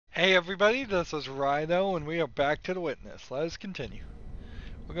Hey everybody, this is Rydo and we are back to the witness. Let us continue.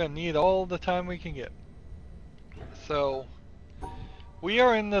 We're going to need all the time we can get. So, we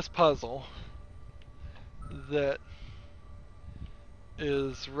are in this puzzle that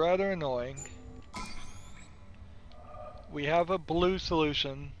is rather annoying. We have a blue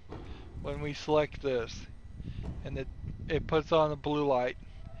solution when we select this, and it puts on a blue light,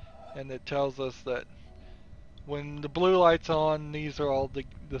 and it tells us that when the blue light's on, these are all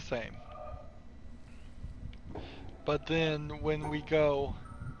the same. But then when we go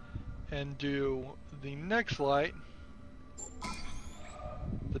and do the next light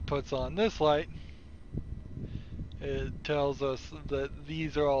that puts on this light, it tells us that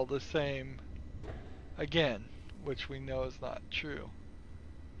these are all the same again, which we know is not true.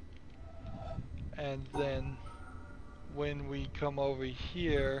 And then when we come over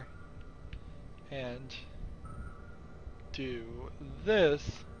here and do this,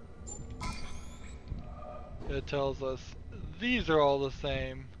 it tells us these are all the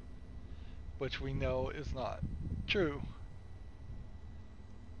same, which we know is not true.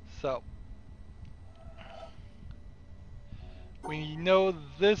 So we know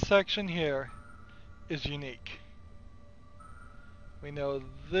this section here is unique. We know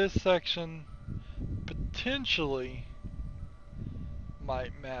this section potentially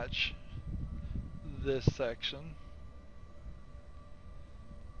might match this section,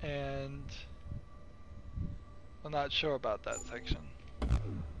 and I'm not sure about that section.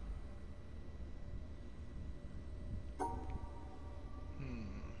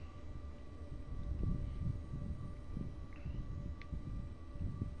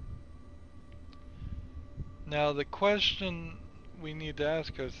 Now the question we need to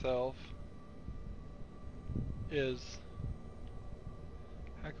ask ourselves is,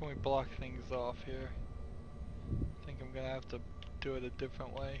 how can we block things off here? I think I'm gonna have to do it a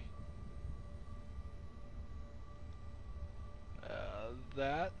different way.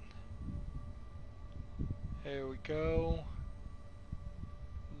 That. Here we go.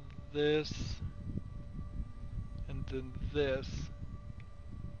 This. And then this.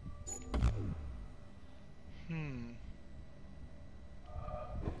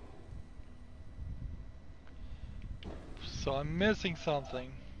 So I'm missing something.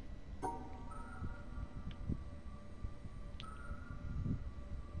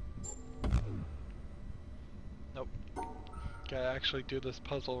 Nope. Gotta actually do this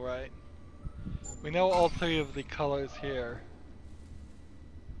puzzle right. We know all three of the colors here.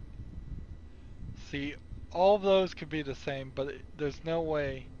 See, all of those could be the same, but there's no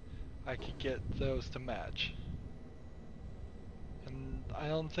way I could get those to match. And I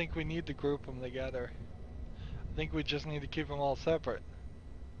don't think we need to group them together. I think we just need to keep them all separate.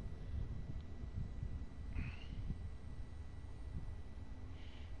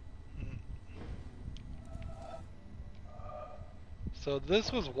 So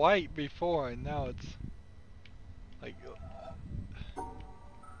this was white before, and now it's like,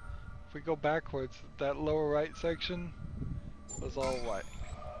 if we go backwards, that lower right section was all white.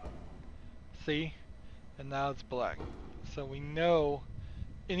 See? And now it's black. So we know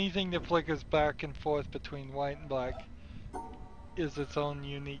anything that flickers back and forth between white and black is its own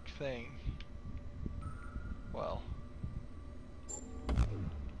unique thing. Well.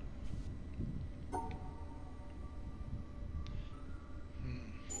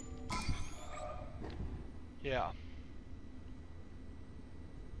 Yeah.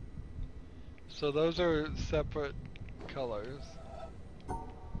 So those are separate colors.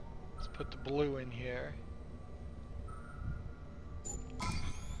 Let's put the blue in here.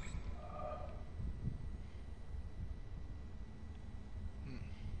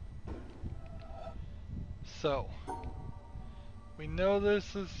 So, we know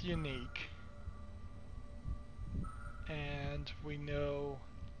this is unique, and we know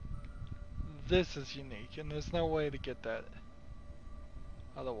this is unique, and there's no way to get that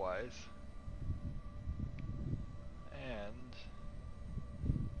otherwise. And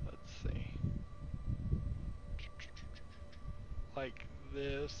let's see, like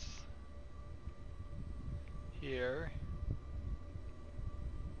this here.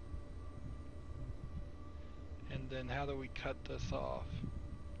 And then how do we cut this off?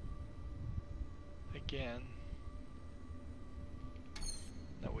 Again.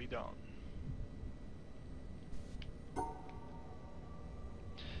 No, we don't.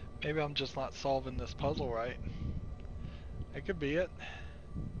 Maybe I'm just not solving this puzzle right. That could be it.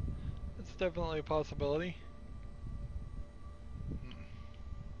 It's definitely a possibility.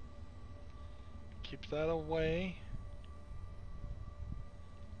 Keep that away.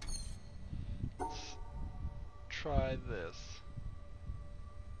 Let's try this.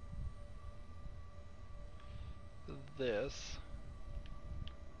 this.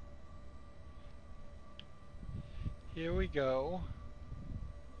 Here we go.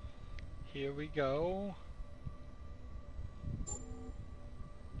 Here we go.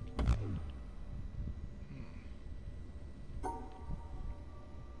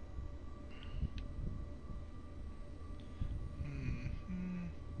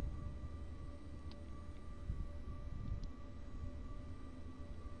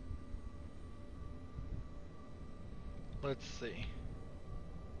 Let's see.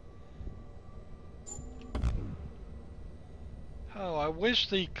 Oh, I wish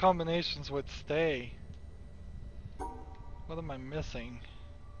the combinations would stay. What am I missing?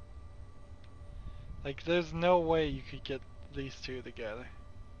 Like, there's no way you could get these two together.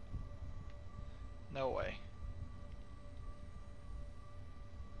 No way.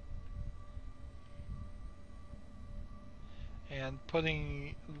 And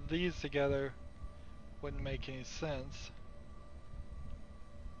putting these together wouldn't make any sense.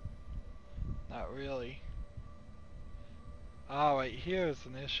 Not really. Ah, right here is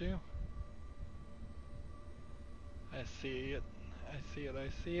an issue. I see it. I see it. I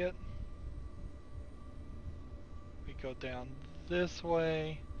see it. We go down this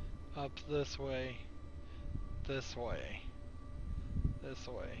way, up this way, this way, this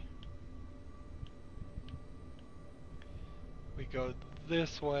way. We go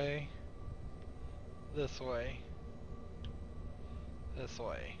this way, this way, this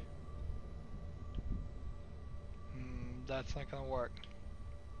way. That's not gonna work.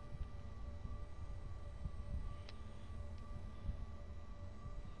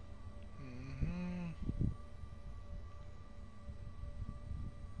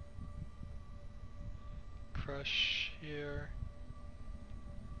 Crush here.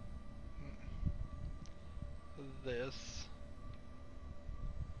 This.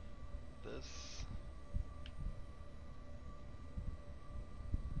 This.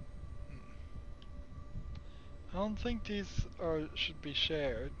 I don't think these should be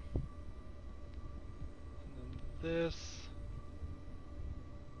shared. And then this.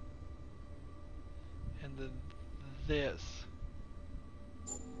 And then this.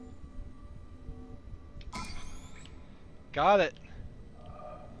 Got it.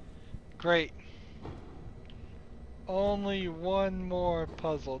 Great. Only one more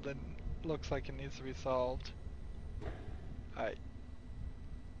puzzle that looks like it needs to be solved. Alright.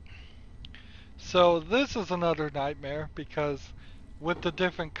 So this is another nightmare because with the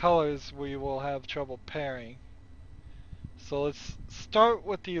different colors we will have trouble pairing. So let's start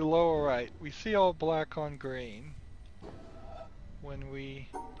with the lower right. We see all black on green. When we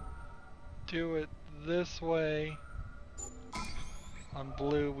do it this way on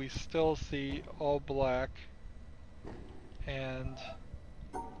blue, we still see all black. And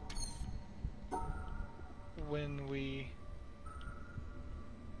when we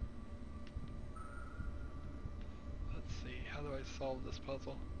how do I solve this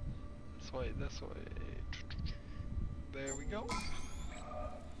puzzle? This way, this way. There we go.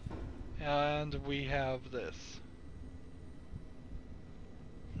 And we have this.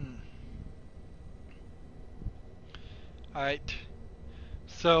 Alright.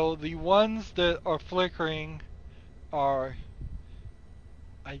 So the ones that are flickering are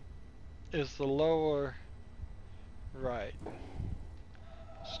is the lower right.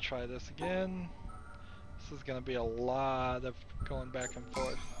 Let's try this again. This is gonna be a lot of going back and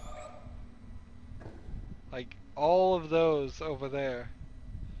forth. Like all of those over there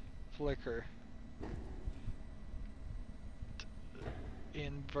flicker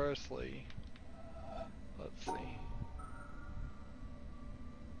inversely. Let's see.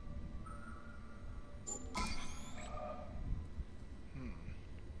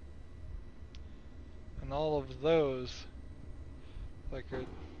 And all of those flickered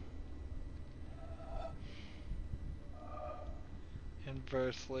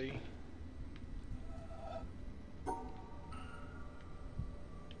inversely.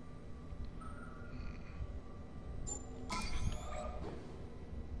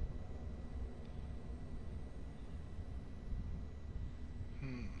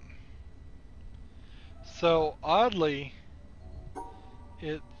 So oddly,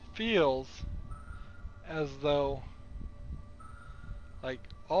 it feels as though like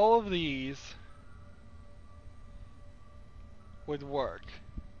all of these would work.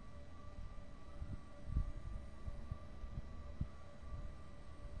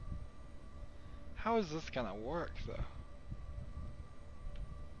 How is this gonna work though?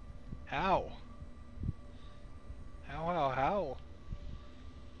 How? How?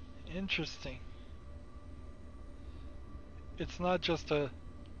 Interesting. It's not just a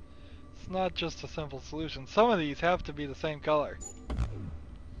It's not just a simple solution. Some of these have to be the same color.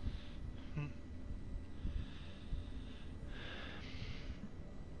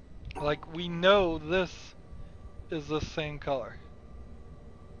 Like, we know this is the same color.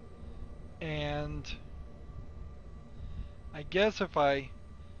 And I guess if I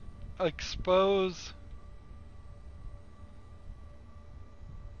expose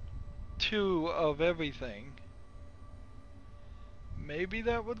 2 of everything, maybe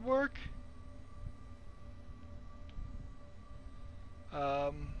that would work?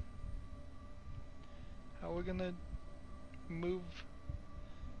 How are we gonna move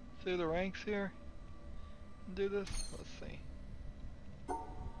through the ranks here and do this? Let's see.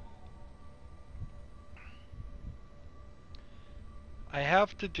 I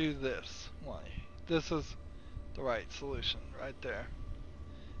have to do this. Why? This is the right solution right there.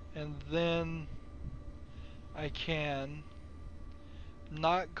 And then I can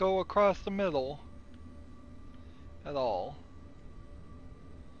not go across the middle at all.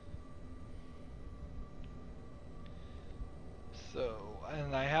 So,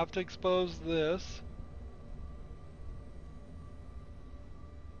 and I have to expose this.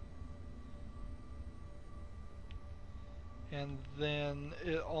 And then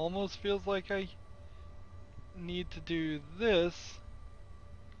it almost feels like I need to do this,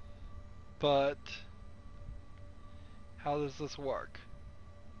 but how does this work?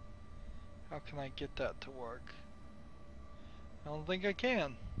 How can I get that to work? I don't think I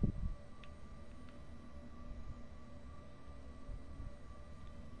can.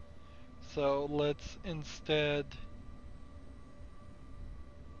 So let's instead,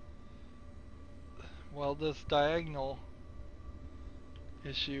 well, this diagonal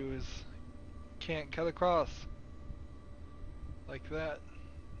issue is can't cut across like that.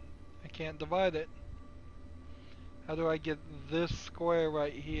 I can't divide it. How do I get this square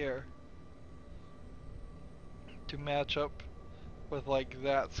right here to match up with like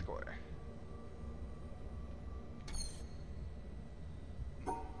that square?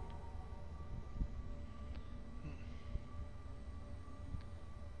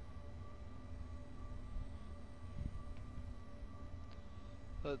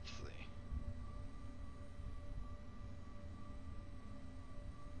 Let's see.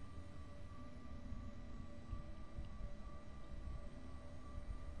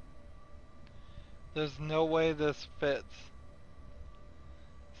 There's no way this fits.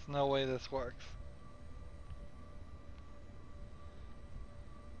 There's no way this works.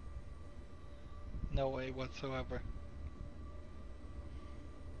 No way whatsoever.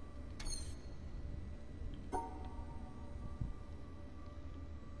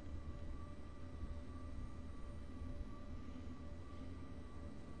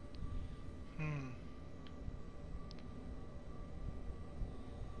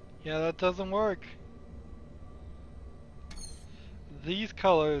 Yeah, that doesn't work. These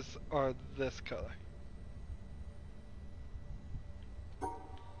colors are this color.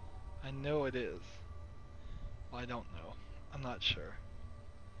 I know it is. Well, I don't know. I'm not sure.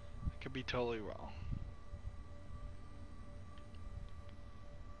 I could be totally wrong.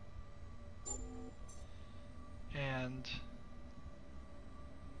 And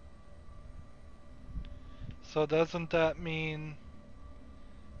so doesn't that mean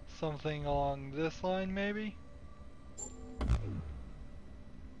something along this line maybe?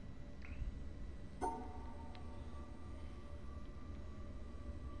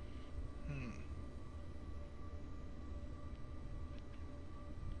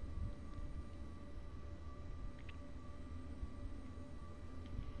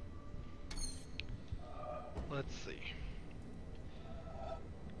 Let's see.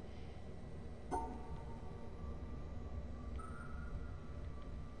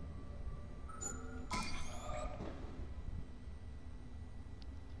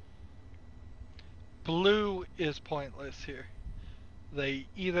 Blue is pointless here. They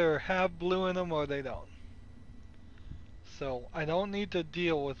either have blue in them or they don't. So I don't need to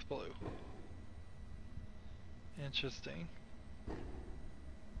deal with blue. Interesting.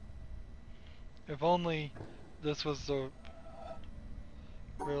 If only this was the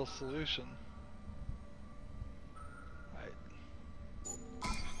real solution. Right.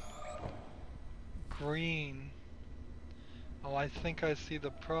 Green. Oh, I think I see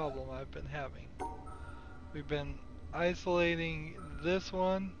the problem I've been having. We've been isolating this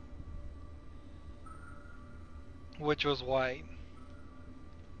one, which was white,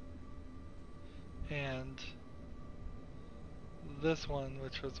 and this one,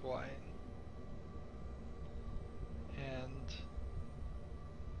 which was white, and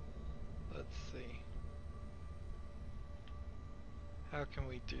let's see. How How can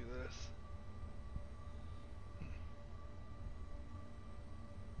we do this?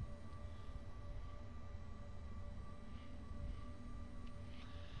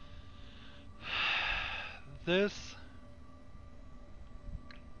 This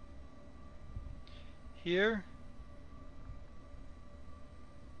here,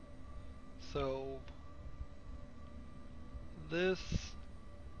 so this,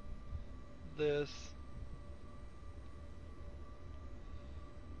 this,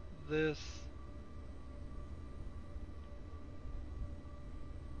 this,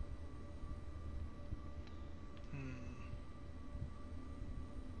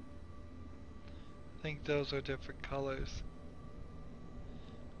 I think those are different colors.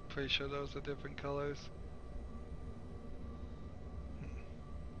 Pretty sure those are different colors.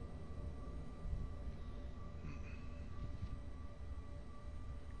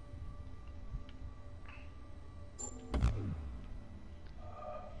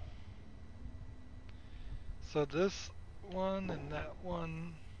 So this one and that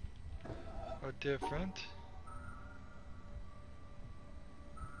one are different.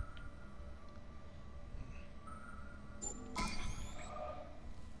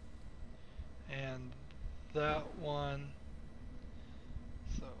 And that one,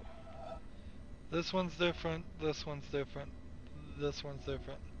 so this one's different, this one's different, this one's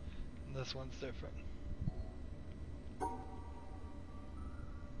different, and this one's different.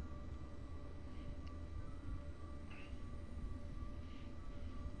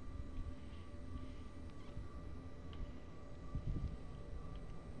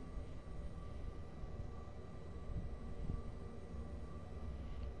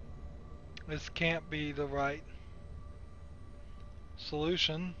 This can't be the right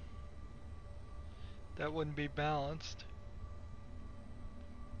solution. That wouldn't be balanced.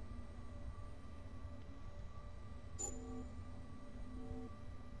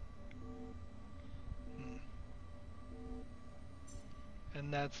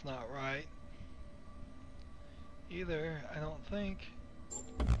 And that's not right either, I don't think.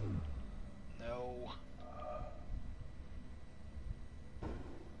 No.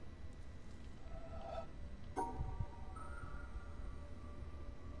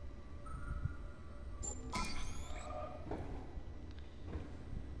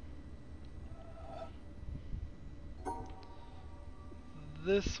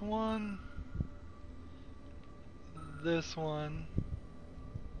 This one, this one,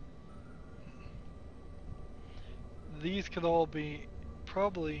 these could all be,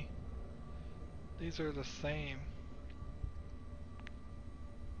 probably, these are the same.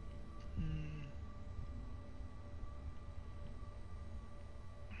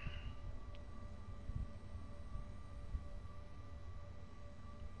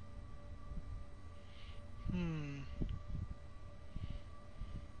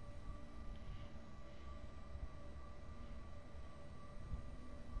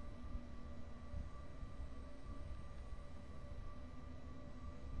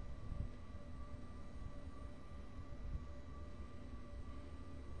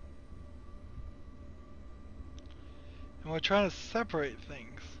 And we're trying to separate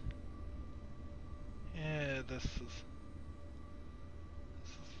things. Yeah, this is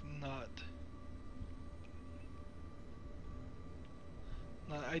not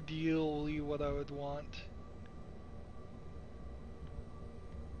ideally what I would want.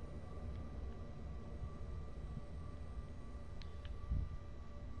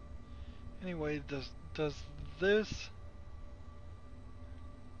 Anyway, does this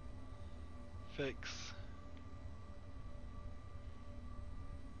fix?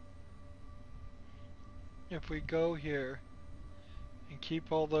 If we go here and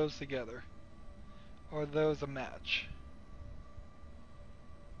keep all those together, or are those a match?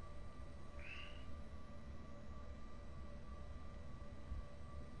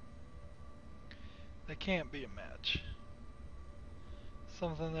 They can't be a match.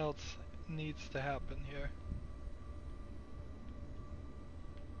 Something else needs to happen here.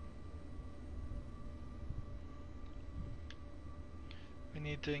 We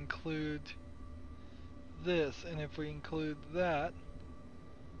need to include this, and if we include that,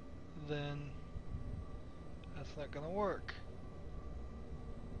 then that's not going to work.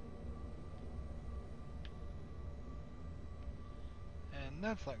 And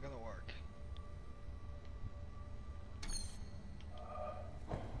that's not going to work.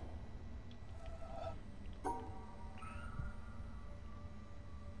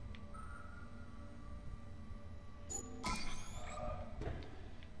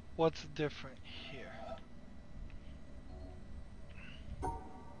 What's different here?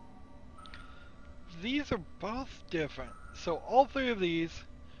 These are both different. So all three of these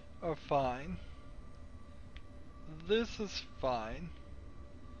are fine. This is fine.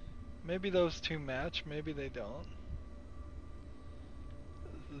 Maybe those two match, maybe they don't.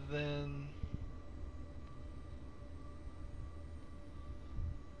 Then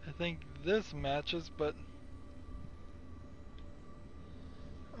I think this matches, but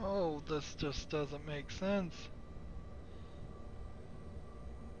oh, this just doesn't make sense.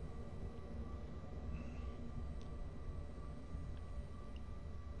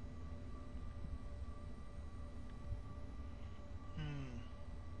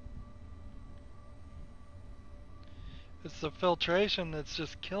 It's the filtration that's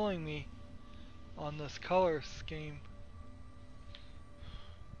just killing me on this color scheme.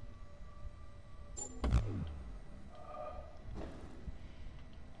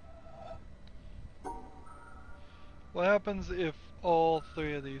 What happens if all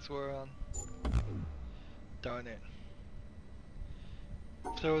three of these were on? Darn it.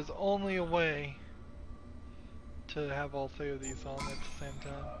 If there was only a way to have all three of these on at the same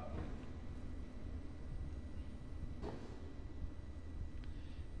time.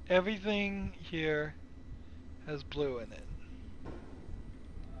 Everything here has blue in it.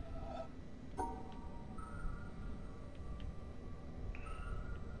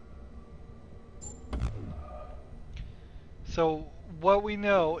 So what we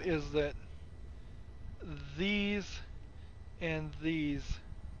know is that these and these,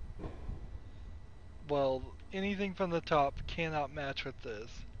 well, anything from the top cannot match with this.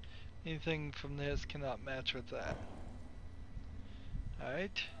 Anything from this cannot match with that.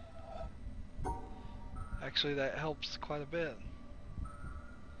 Alright. Actually, that helps quite a bit.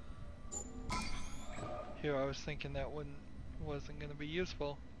 Here, I was thinking that wasn't going to be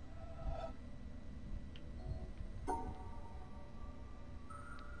useful.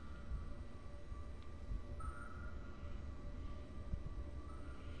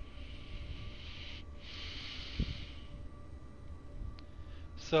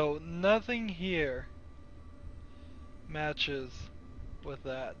 So nothing here matches with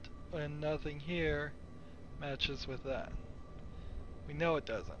that, and nothing here matches with that. We know it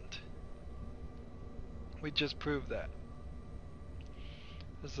doesn't. We just proved that.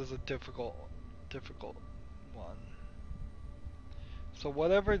 This is a difficult one. So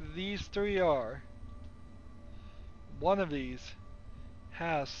whatever these three are, one of these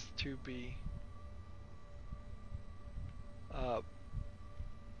has to be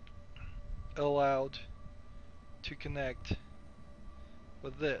allowed to connect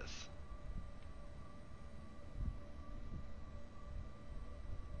with this.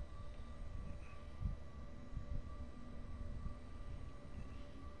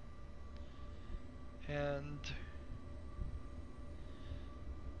 And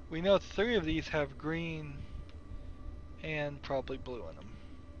we know three of these have green and probably blue in them.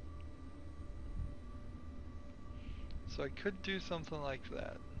 So I could do something like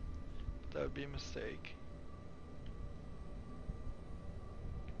that. But that would be a mistake.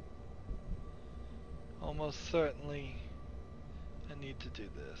 Almost certainly I need to do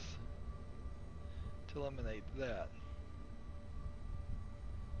this to eliminate that.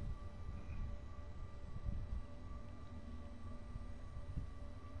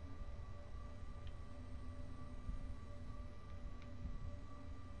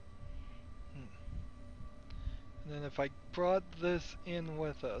 And then if I brought this in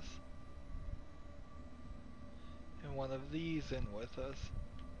with us, and one of these in with us,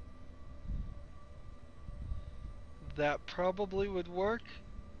 that probably would work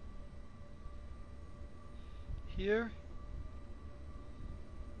here.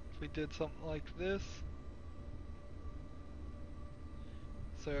 If we did something like this.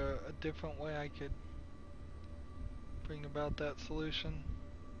 Is there a different way I could bring about that solution?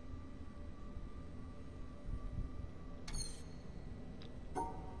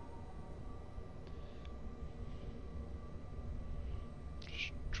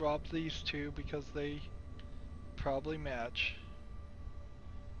 Just drop these two because they probably match.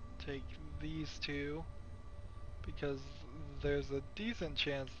 Take these two because there's a decent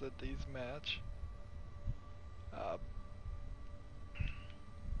chance that these match.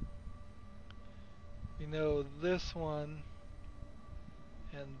 We know this one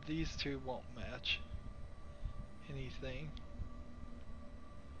and these two won't match anything.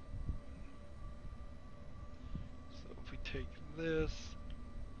 So if we take this,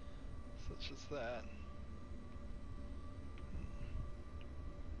 such as that.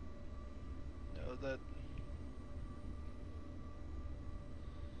 No,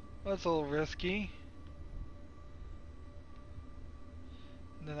 that's a little risky.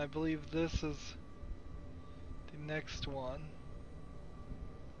 And then I believe this is the next one.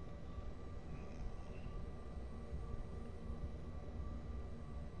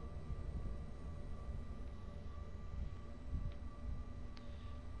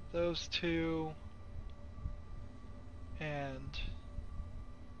 Those two and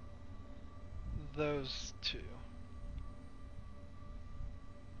those two.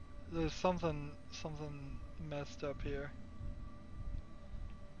 There's something messed up here.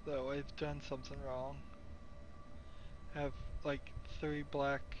 Though I've done something wrong. I have like 3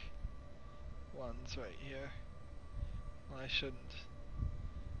 black ones right here. Well, I shouldn't.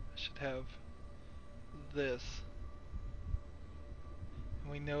 I should have this.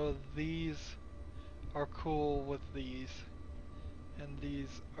 And we know these are cool with these. And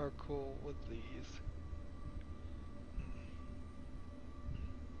these are cool with these.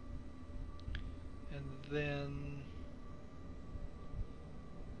 And then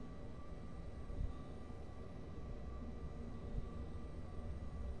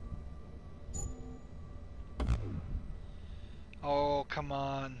oh, come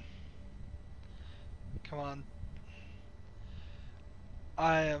on. Come on.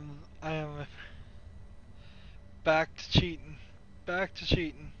 I am back to cheating. Back to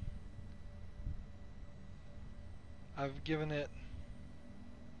cheating. I've given it,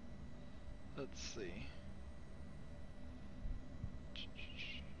 let's see.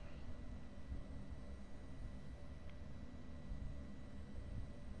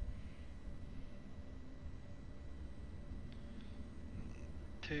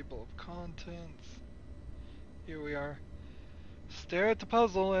 Table of contents. Here we are. Stare at the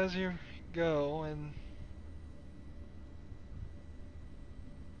puzzle as you go, and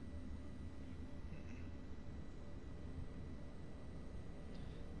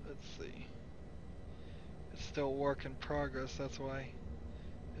let's see. It's still work in progress, that's why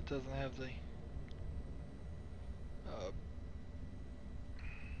it doesn't have the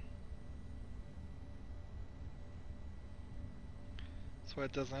that's why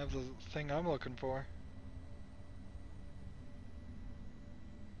it doesn't have the thing I'm looking for.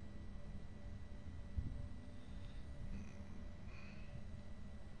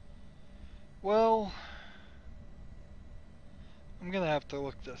 Well, I'm gonna have to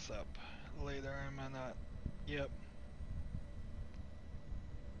look this up later, am I not? Yep.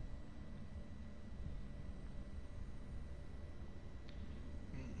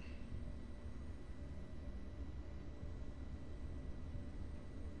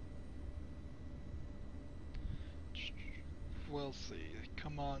 We'll see.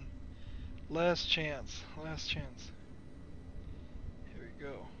 Come on. Last chance. Last chance. Here we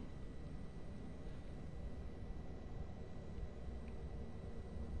go.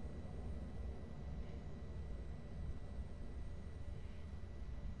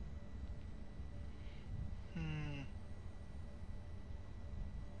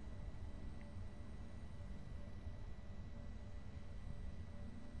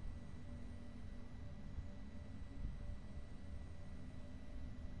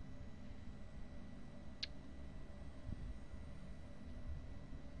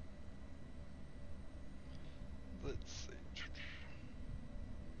 Let's see.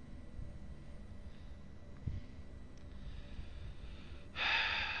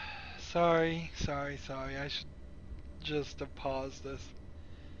 Sorry. I should just have paused this.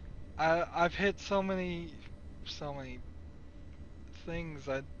 I've hit so many things.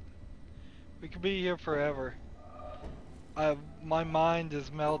 We could be here forever. My mind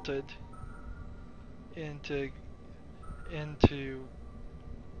is melted into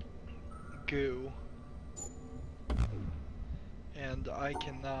goo, and I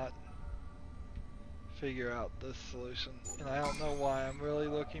cannot figure out this solution, and I don't know why. I'm really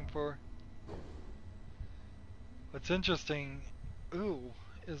looking for. What's interesting,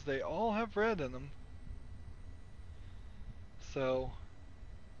 is they all have red in them. So,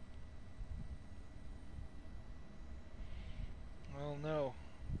 well, no.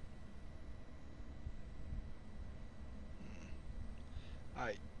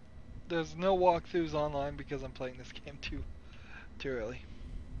 There's no walkthroughs online because I'm playing this game too early.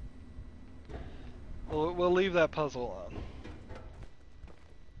 We'll leave that puzzle alone.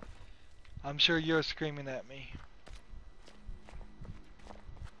 I'm sure you're screaming at me.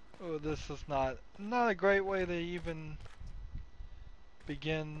 Oh, this is not a great way to even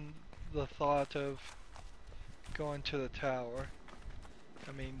begin the thought of going to the tower.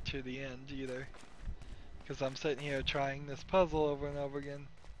 I mean, to the end either. Because I'm sitting here trying this puzzle over and over again.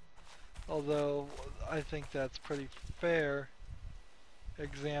 Although, I think that's pretty fair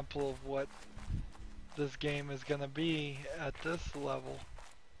example of what this game is gonna be at this level.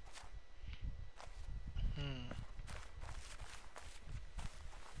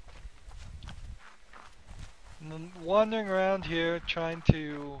 I'm wandering around here trying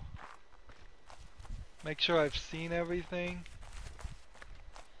to make sure I've seen everything.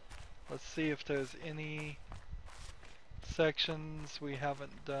 Let's see if there's any sections we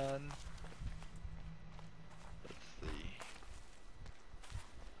haven't done. Let's see.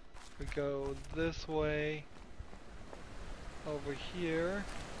 We go this way. Over here.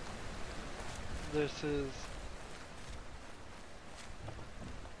 This is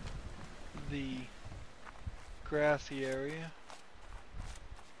the grassy area.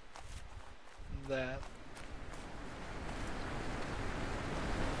 That.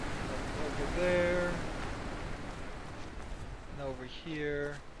 Over there. And over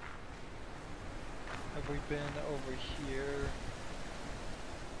here. Have we been over here?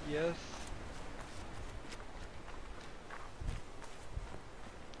 Yes.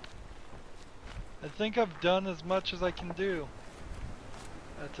 I think I've done as much as I can do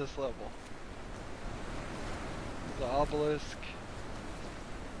at this level. The obelisk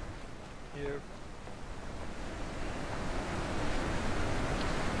here.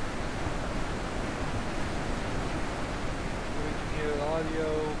 We can hear the audio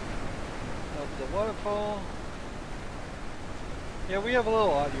of the waterfall. Yeah, we have a little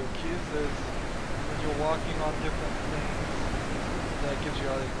audio cues. There's when you're walking on different things, that gives you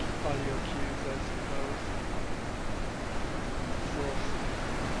audio cues, I suppose. So,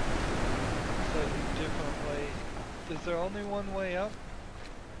 slightly different way. Is there only one way up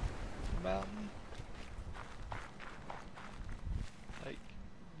the mountain? Like,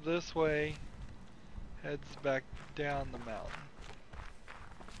 this way heads back down the mountain.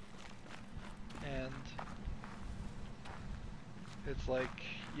 And it's like,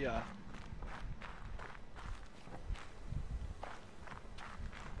 yeah.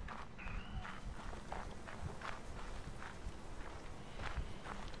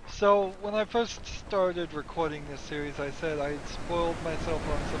 So, when I first started recording this series, I said I'd spoiled myself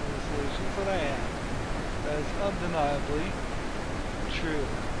on some of the solutions, and I am. That is undeniably true.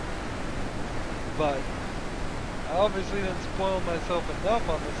 But, I obviously didn't spoil myself enough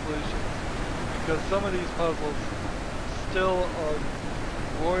on the solutions, because some of these puzzles still are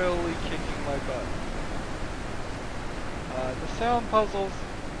royally kicking my butt. The sound puzzles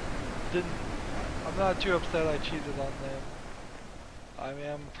I'm not too upset I cheated on them. I mean,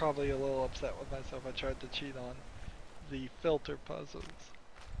 I'm probably a little upset with myself. I tried to cheat on the filter puzzles.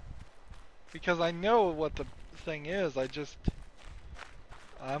 Because I know what the thing is, I'm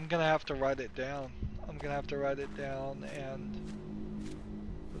gonna have to write it down. I'm gonna have to write it down and,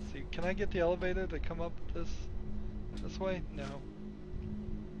 let's see, can I get the elevator to come up this way? No.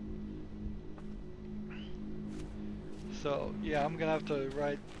 So, yeah, I'm gonna have to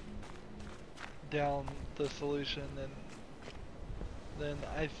write down the solution, and then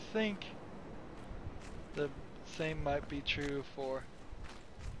I think the same might be true for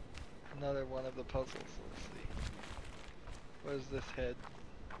another one of the puzzles. Let's see. Where's this head?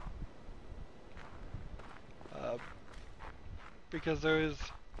 Because there is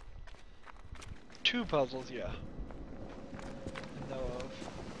two puzzles, yeah, I know of.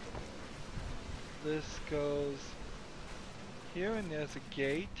 This goes here, and there's a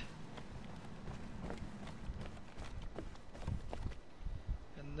gate.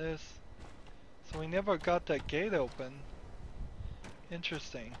 And this, so we never got that gate open.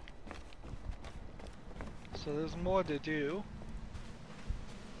 Interesting. So there's more to do.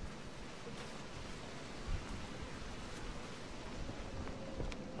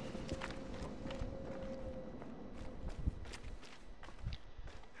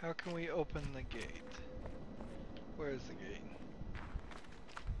 How can we open the gate? Where is the gate?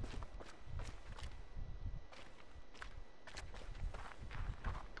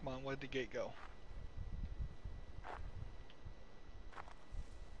 Come on, where'd the gate go?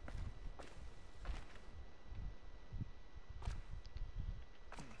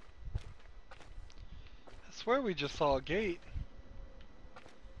 I swear we just saw a gate.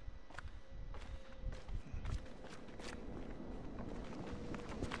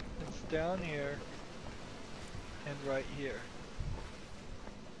 It's down here and right here.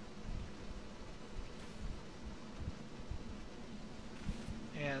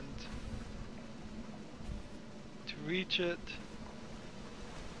 And to reach it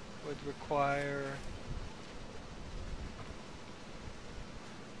would require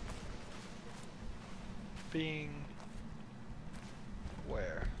being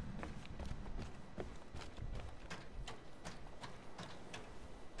where?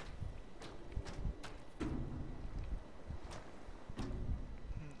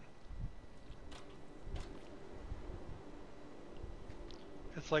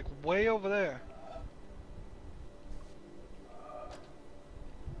 It's like way over there.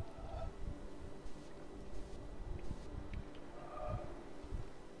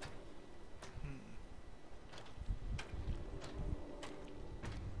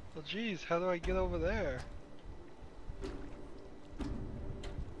 Well, geez, how do I get over there?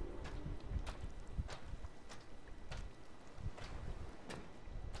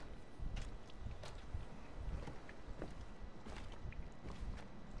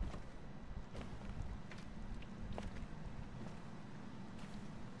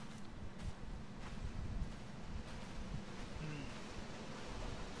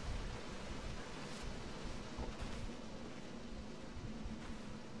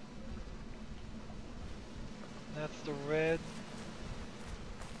 That's the red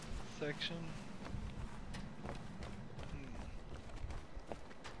section.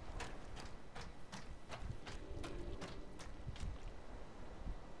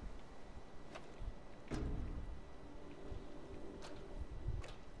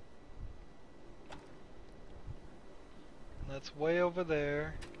 That's way over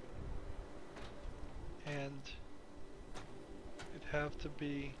there. And it'd have to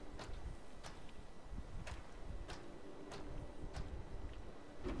be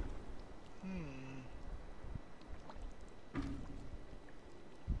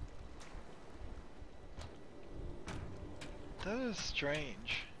that is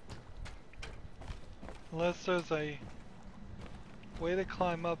strange. Unless there's a way to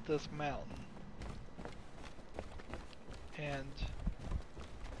climb up this mountain and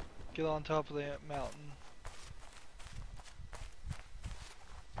get on top of that mountain.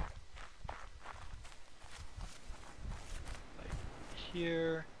 Like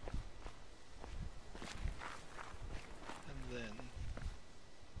here. And then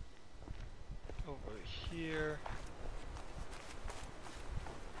over here.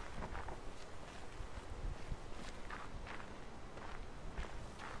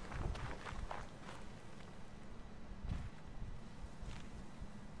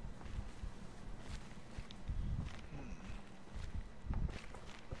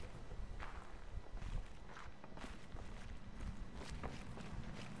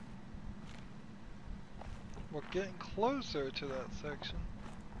 We're getting closer to that section.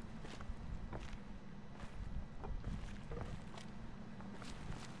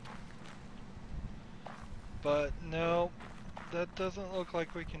 But no, that doesn't look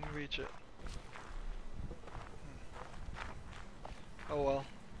like we can reach it. Oh well.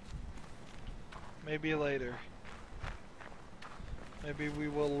 Maybe later. Maybe we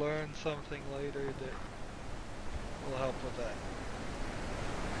will learn something later that will help with that.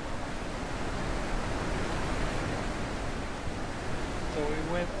 So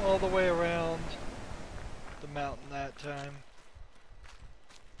we went all the way around the mountain that time.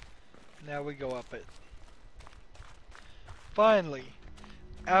 Now we go up it. Finally,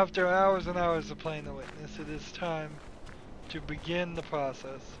 after hours and hours of playing the Witness, it is time to begin the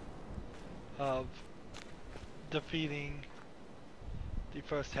process of defeating the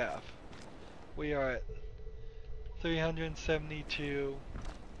first half. We are at 372,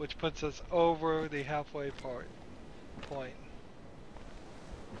 which puts us over the halfway point. Let's see.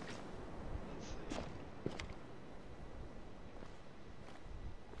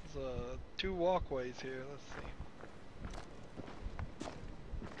 There's two walkways here. Let's see.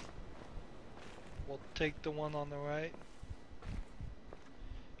 We'll take the one on the right.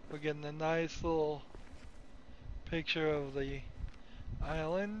 We're getting a nice little picture of the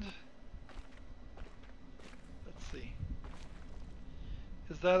island. Let's see.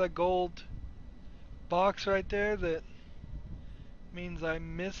 Is that a gold box right there that means I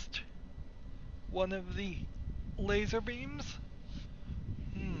missed one of the laser beams?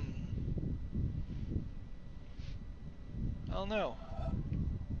 I don't know.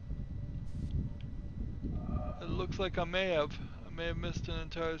 It looks like I may have missed an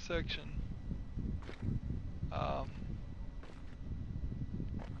entire section. As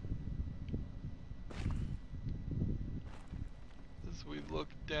we look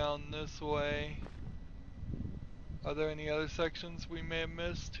down this way, are there any other sections we may have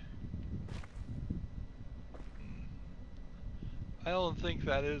missed? I don't think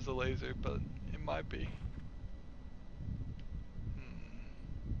that is a laser, but it might be.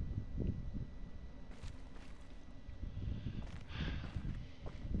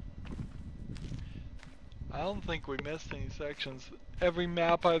 I don't think we missed any sections. Every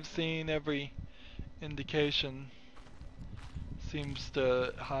map I've seen, every indication seems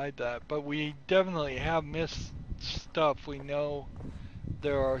to hide that, but we definitely have missed stuff. We know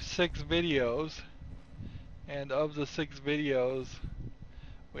there are 6 videos, and of the 6 videos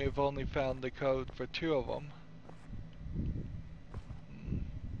we've only found the code for 2 of them.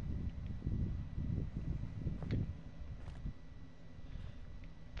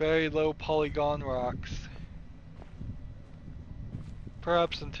 Very low polygon rocks.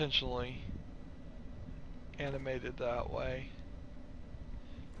 Perhaps intentionally animated that way.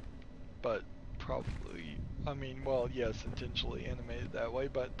 But probably, I mean, well, yes, intentionally animated that way,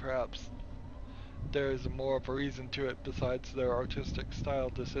 but perhaps there is more of a reason to it besides their artistic style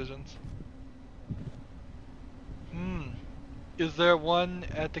decisions. Is there one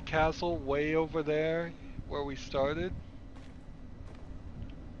at the castle way over there where we started?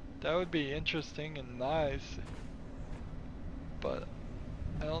 That would be interesting and nice, but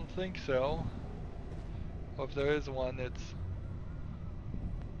I don't think so. Or if there is one, it's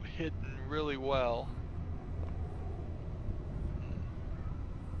hidden really well.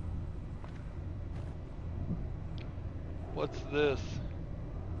 What's this?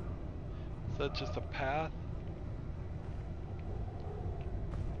 Is that just a path?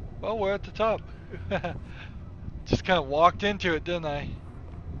 Well, we're at the top. Just kind of walked into it, didn't I?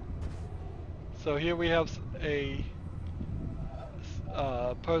 So here we have a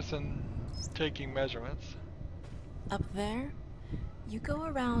person taking measurements. Up there, you go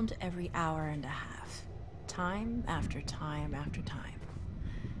around every hour and a half, time after time after time.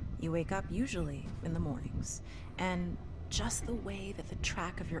 You wake up usually in the mornings, and just the way that the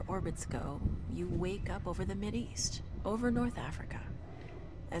track of your orbits go, you wake up over the Mideast, over North Africa.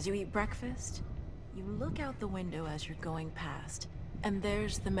 As you eat breakfast, you look out the window as you're going past, and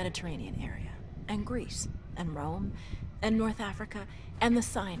there's the Mediterranean area, and Greece, and Rome, and North Africa, and the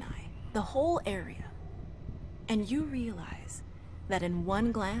Sinai, the whole area. And you realize that in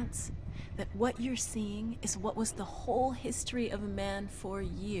one glance, that what you're seeing is what was the whole history of man for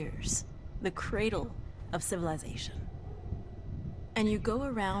years, the cradle of civilization. And you go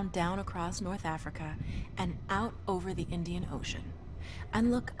around down across North Africa and out over the Indian Ocean,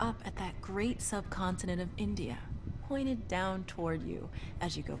 and look up at that great subcontinent of India, pointed down toward you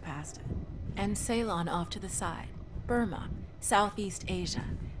as you go past it. And Ceylon off to the side, Burma, Southeast Asia,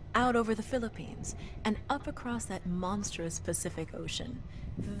 out over the Philippines, and up across that monstrous Pacific Ocean.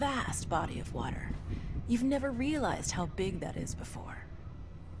 Vast body of water. You've never realized how big that is before.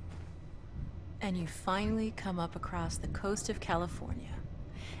 And you finally come up across the coast of California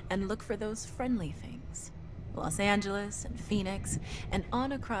and look for those friendly things. Los Angeles and Phoenix and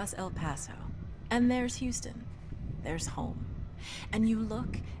on across El Paso. And there's Houston. There's home. And you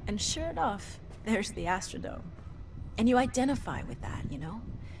look, and sure enough, there's the Astrodome. And you identify with that, you know?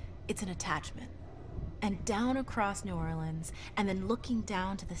 It's an attachment. And down across New Orleans, and then looking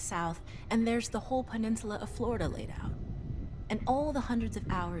down to the south, and there's the whole peninsula of Florida laid out. And all the hundreds of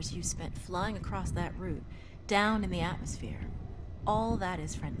hours you spent flying across that route, down in the atmosphere, all that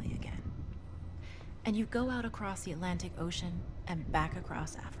is friendly again. And you go out across the Atlantic Ocean and back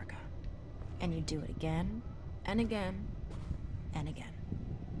across Africa. And you do it again, and again, and again.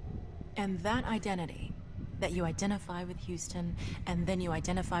 And that identity, that you identify with Houston, and then you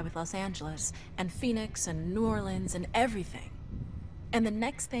identify with Los Angeles, and Phoenix, and New Orleans, and everything. And the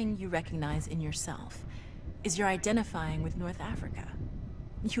next thing you recognize in yourself is you're identifying with North Africa.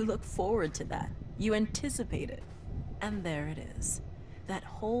 You look forward to that. You anticipate it. And there it is. That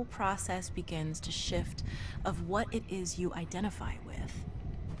whole process begins to shift of what it is you identify with.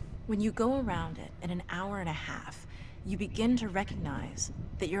 When you go around it in an hour and a half, you begin to recognize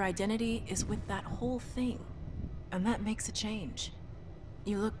that your identity is with that whole thing. And that makes a change.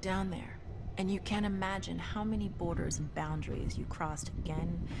 You look down there, and you can't imagine how many borders and boundaries you crossed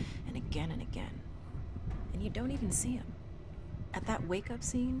again and again and again. And you don't even see them. At that wake-up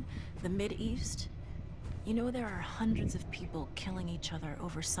scene, the Mideast, you know there are hundreds of people killing each other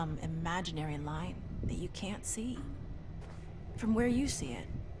over some imaginary line that you can't see. From where you see it,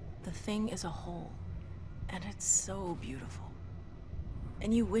 the thing is a whole, and it's so beautiful.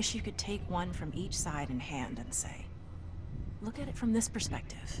 And you wish you could take one from each side in hand and say, look at it from this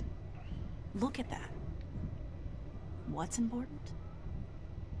perspective. Look at that. What's important?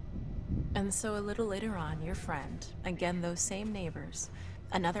 And so a little later on, your friend, again those same neighbors,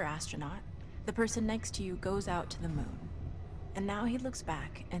 another astronaut, the person next to you goes out to the moon. And now he looks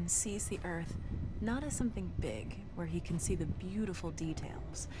back and sees the Earth not as something big where he can see the beautiful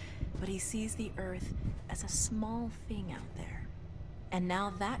details, but he sees the Earth as a small thing out there. And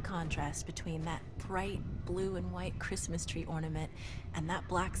now that contrast between that bright blue and white Christmas tree ornament and that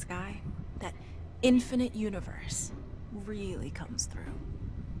black sky, that infinite universe, really comes through.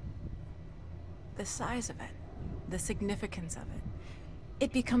 The size of it, the significance of it,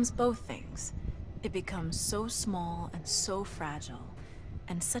 it becomes both things. It becomes so small and so fragile,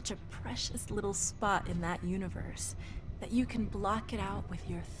 and such a precious little spot in that universe that you can block it out with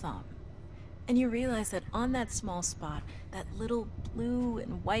your thumb. And you realize that on that small spot, that little blue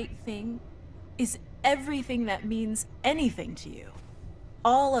and white thing is everything that means anything to you.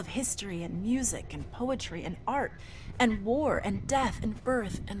 All of history and music and poetry and art and war and death and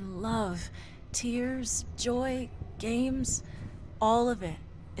birth and love, tears, joy, games, all of it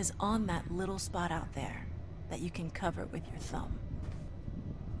is on that little spot out there that you can cover with your thumb.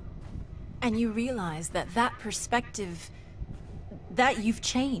 And you realize that that perspective, that you've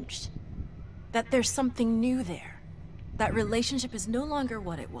changed, that there's something new there. That relationship is no longer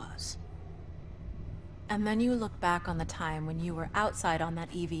what it was. And then you look back on the time when you were outside on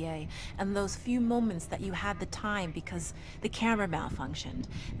that EVA and those few moments that you had the time because the camera malfunctioned,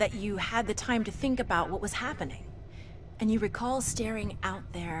 that you had the time to think about what was happening. And you recall staring out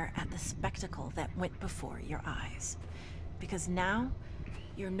there at the spectacle that went before your eyes. Because now,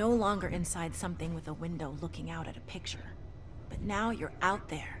 you're no longer inside something with a window looking out at a picture. But now you're out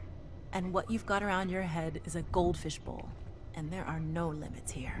there, and what you've got around your head is a goldfish bowl, and there are no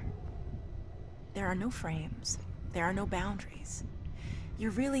limits here. There are no frames. There are no boundaries.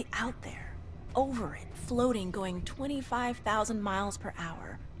 You're really out there, over it, floating, going 25,000 miles per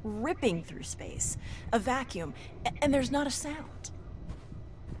hour, ripping through space, a vacuum, and there's not a sound.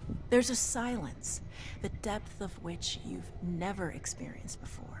 There's a silence, the depth of which you've never experienced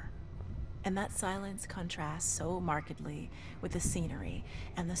before. And that silence contrasts so markedly with the scenery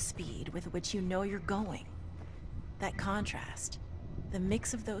and the speed with which you know you're going. That contrast, the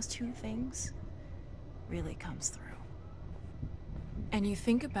mix of those two things, really comes through. And you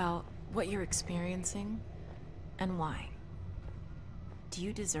think about what you're experiencing and why. Do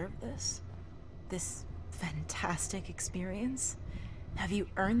you deserve this? This fantastic experience? Have you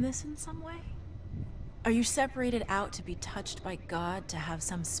earned this in some way? Are you separated out to be touched by God to have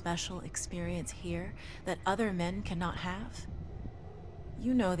some special experience here that other men cannot have?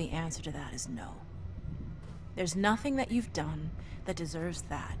 You know the answer to that is no. There's nothing that you've done that deserves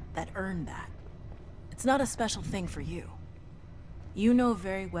that, that earned that. It's not a special thing for you. You know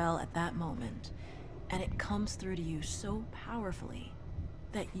very well at that moment, and it comes through to you so powerfully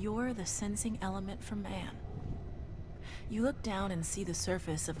that you're the sensing element for man. You look down and see the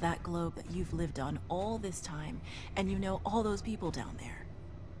surface of that globe that you've lived on all this time, and you know all those people down there.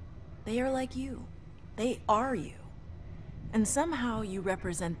 They are like you. They are you. And somehow you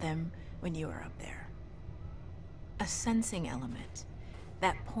represent them when you are up there. A sensing element.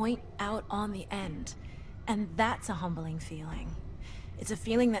 That point out on the end. And that's a humbling feeling. It's a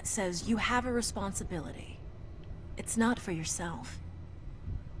feeling that says you have a responsibility. It's not for yourself.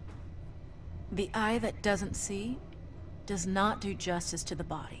 The eye that doesn't see does not do justice to the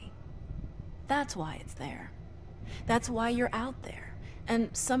body. That's why it's there. That's why you're out there. And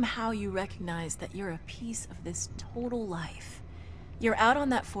somehow you recognize that you're a piece of this total life. You're out on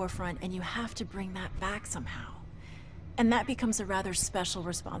that forefront and you have to bring that back somehow. And that becomes a rather special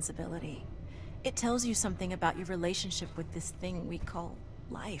responsibility. It tells you something about your relationship with this thing we call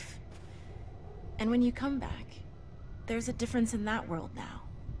life. And when you come back, there's a difference in that world now.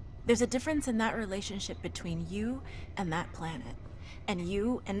 There's a difference in that relationship between you and that planet, and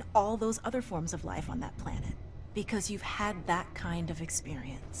you and all those other forms of life on that planet, because you've had that kind of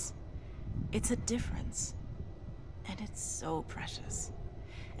experience. It's a difference, and it's so precious.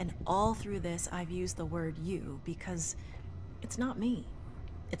 And all through this, I've used the word you because it's not me.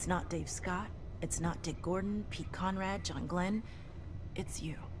 It's not Dave Scott. It's not Dick Gordon, Pete Conrad, John Glenn. It's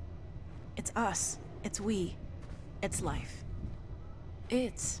you. It's us. It's we. It's life.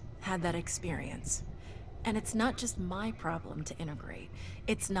 It's had that experience. And it's not just my problem to integrate.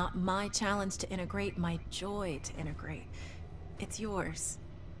 It's not my challenge to integrate, my joy to integrate. It's yours.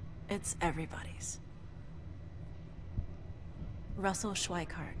 It's everybody's. Russell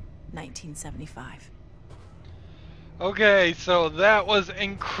Schweikart, 1975. Okay, so that was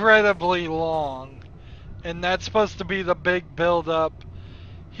incredibly long. And that's supposed to be the big build-up.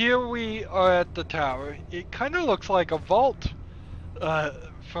 Here we are at the tower. It kind of looks like a vault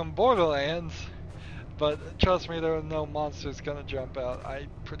from Borderlands. But trust me, there are no monsters gonna jump out, I'm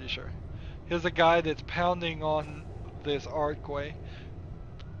pretty sure. Here's a guy that's pounding on this archway.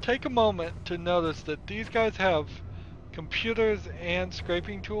 Take a moment to notice that these guys have computers and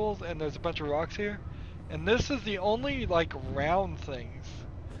scraping tools, and there's a bunch of rocks here. And this is the only, like, round things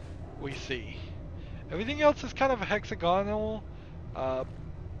we see. Everything else is kind of hexagonal.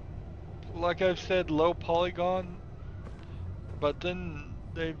 Like I've said, low polygon. But then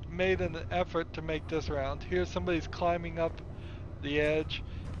they've made an effort to make this round. Here somebody's climbing up the edge.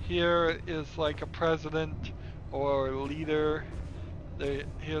 Here is like a president or leader.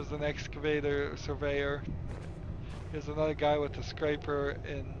 Here's an excavator, surveyor. Here's another guy with a scraper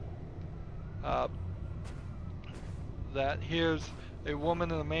and that. Here's a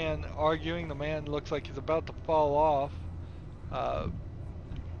woman and a man arguing. The man looks like he's about to fall off.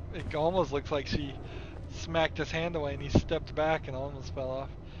 It almost looks like she smacked his hand away and he stepped back and almost fell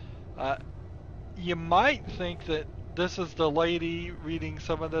off. You might think that this is the lady reading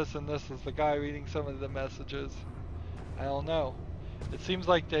some of this and this is the guy reading some of the messages. I don't know. It seems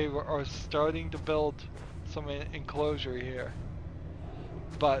like they are starting to build some enclosure here.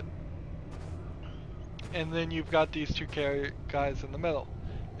 But, and then you've got these two guys in the middle.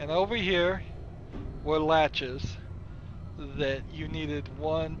 And over here were latches that you needed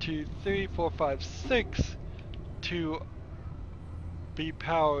 1, 2, 3, 4, 5, 6 to be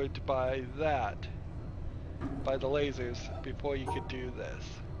powered by that, by the lasers, before you could do this.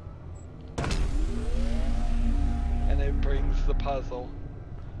 And it brings the puzzle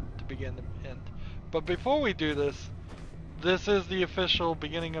to begin to end. But before we do this, this is the official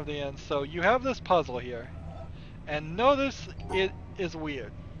beginning of the end. So you have this puzzle here, and notice it is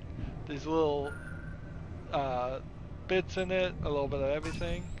weird. These little bits in it, a little bit of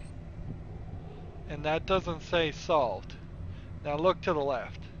everything, and that doesn't say solved. Now look to the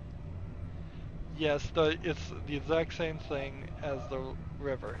left. Yes, it's the exact same thing as the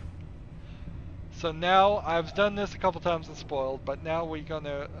river. So now, I've done this a couple times and spoiled, but now we're going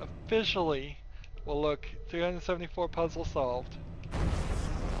to officially, we'll look, 374 puzzles solved.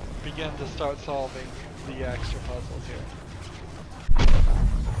 Begin to start solving the extra puzzles here.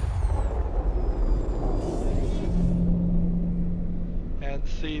 And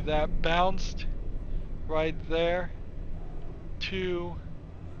see, that bounced right there to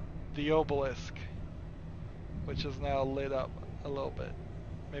the obelisk, which is now lit up a little bit.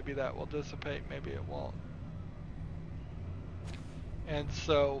 Maybe that will dissipate, maybe it won't. And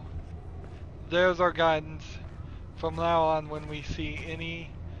so, there's our guidance. From now on, when we see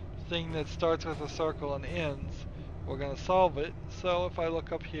anything that starts with a circle and ends, we're going to solve it. So if I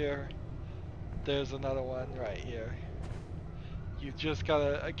look up here, there's another one right here. You just got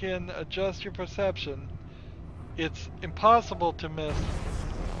to, again, adjust your perception. It's impossible to miss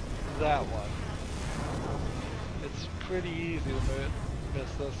that one. It's pretty easy to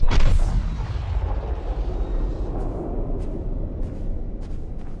miss this one.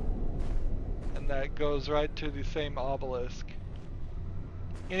 And that goes right to the same obelisk.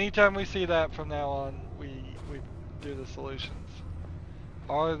 Anytime we see that from now on, we do the solutions.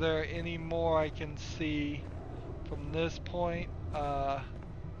 Are there any more I can see from this point? I'm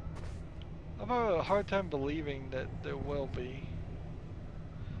having a hard time believing that there will be.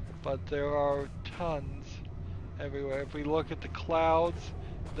 But there are tons everywhere. If we look at the clouds,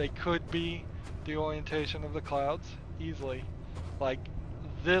 they could be the orientation of the clouds easily. Like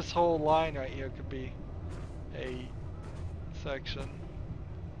this whole line right here could be a section.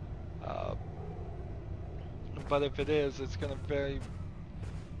 But if it is, it's going to vary.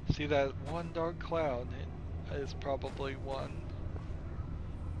 See that one dark cloud? It is probably one.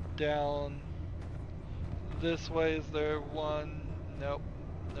 Down this way, is there one? Nope.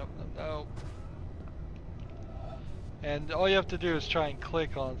 Nope, nope, nope. And all you have to do is try and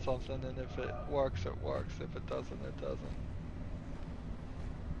click on something, and if it works, it works. If it doesn't, it doesn't.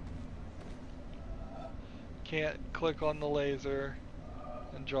 Can't click on the laser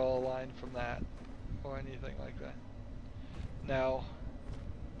and draw a line from that, or anything like that. Now,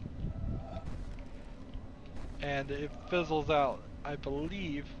 and it fizzles out. I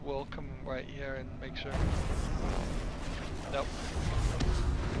believe we'll come right here and make sure. Nope.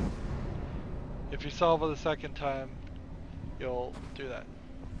 If you solve it a second time, you'll do that.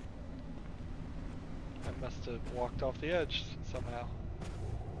 I must have walked off the edge somehow.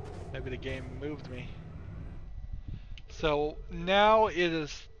 Maybe the game moved me. So now it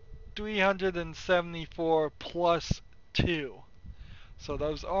is 374 plus 2. So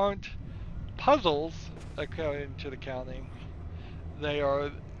those aren't puzzles according to the counting. They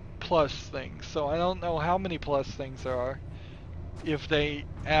are plus things. So I don't know how many plus things there are, if they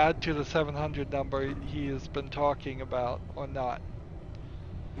add to the 700 number he has been talking about or not.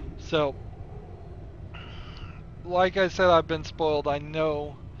 So, like I said, I've been spoiled. I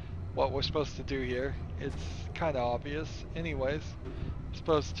know what we're supposed to do here. It's kind of obvious. Anyways, I'm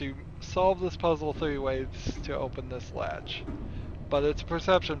supposed to solve this puzzle 3 ways to open this latch. But it's a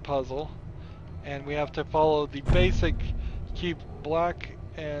perception puzzle, and we have to follow the basic keep black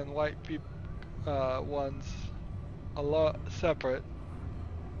and white ones a lot separate.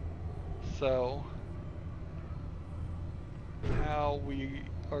 So how we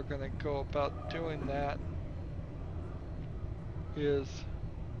are going to go about doing that is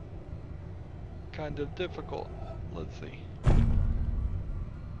kind of difficult. Let's see.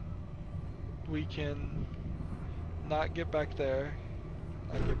 We can not get back there,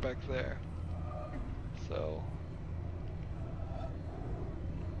 not get back there. So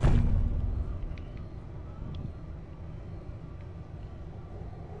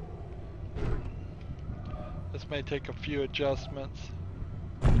This may take a few adjustments.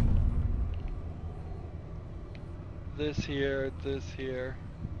 This here, this here,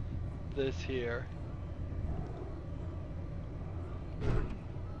 this here.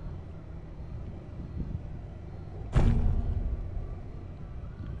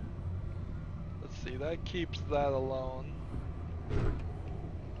 Let's see, that keeps that alone.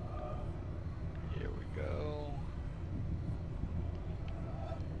 Here we go.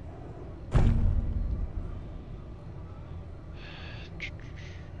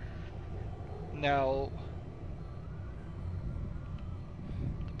 Now,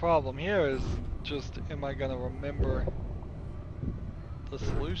 the problem here is just, am I gonna remember the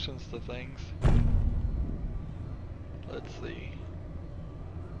solutions to things? Let's see.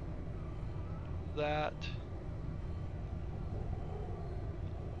 That.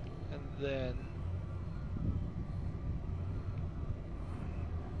 And then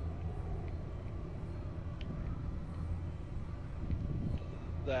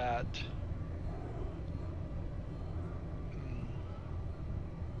that.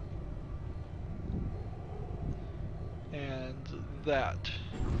 And that.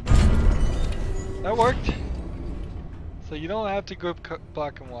 That worked. So you don't have to group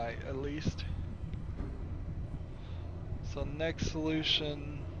black and white, at least. So next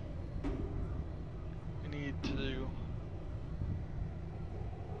solution, we need to,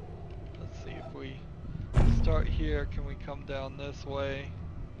 let's see, if we start here, can we come down this way?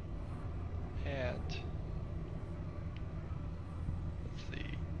 And let's see,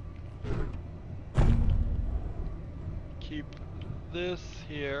 keep this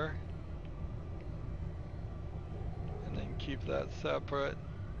here, and then keep that separate.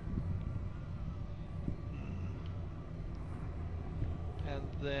 And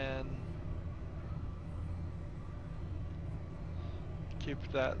then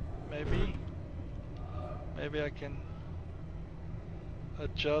keep that, maybe I can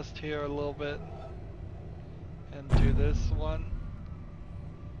adjust here a little bit and do this one.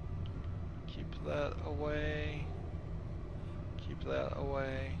 Keep that away, keep that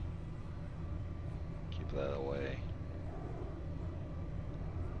away, keep that away.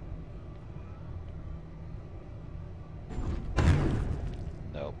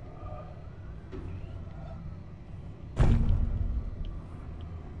 Nope.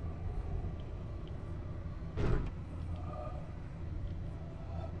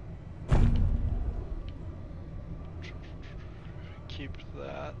 Keep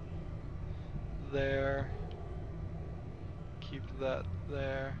that there. Keep that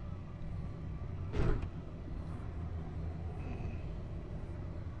there.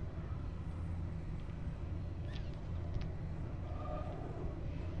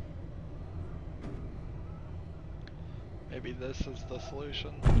 Maybe this is the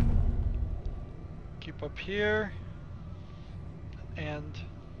solution. Keep up here, and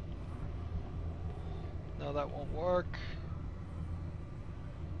no, that won't work.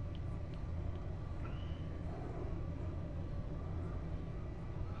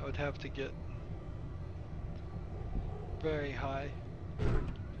 I would have to get very high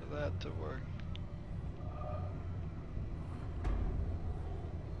for that to work.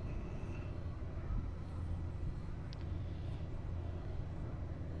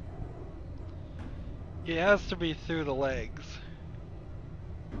 It has to be through the legs.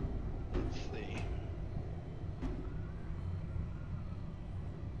 Let's see.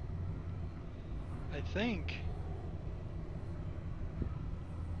 I think.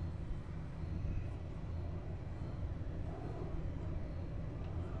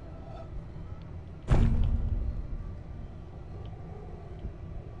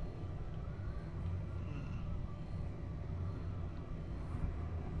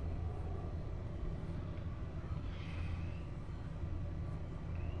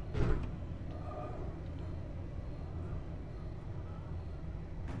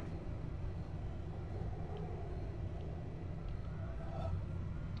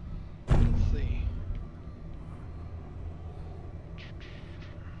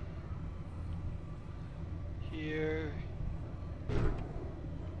 Here.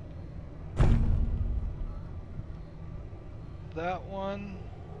 That one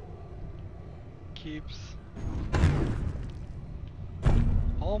keeps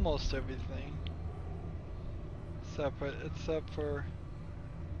almost everything separate except for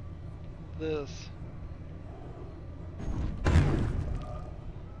this.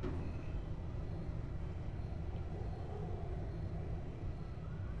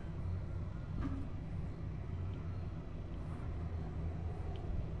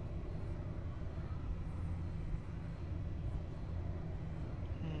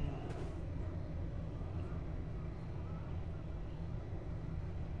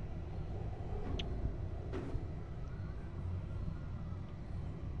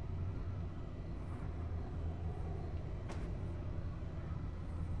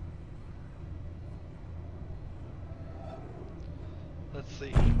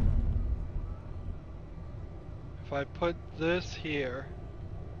 see. If I put this here,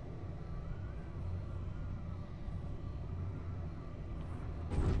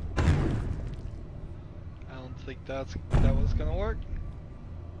 I don't think that was gonna work.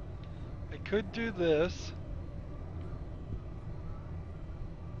 I could do this.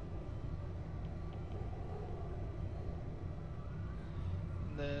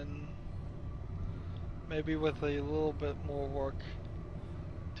 And then maybe with a little bit more work,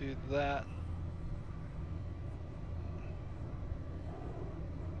 do that.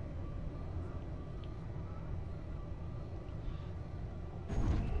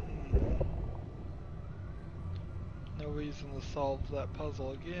 No reason to solve that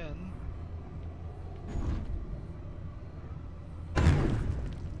puzzle again.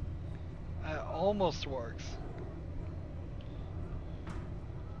 It almost works.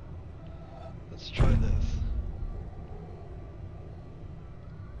 Let's try this.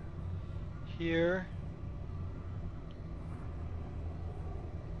 Here.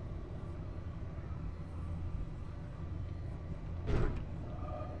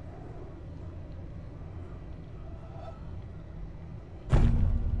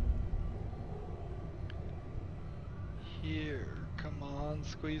 Here. Come on,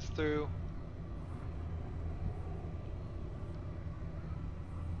 squeeze through.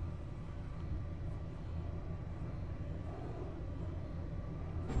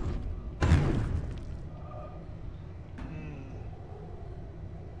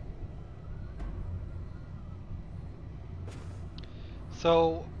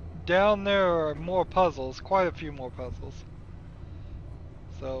 So down there are more puzzles, quite a few more puzzles.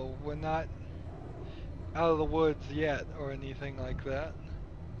 So we're not out of the woods yet or anything like that.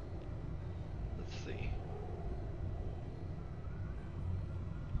 Let's see.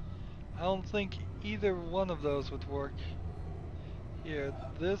 I don't think either one of those would work here.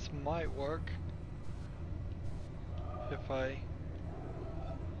 This might work if I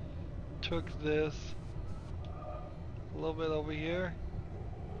took this a little bit over here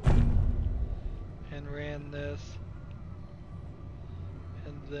and ran this,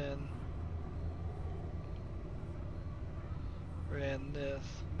 and then ran this.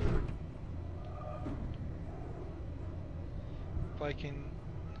 If I can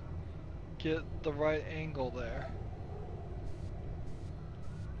get the right angle there.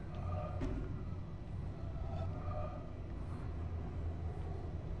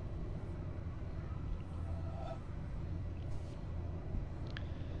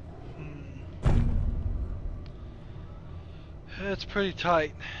 It's pretty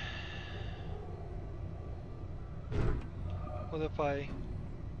tight. What if I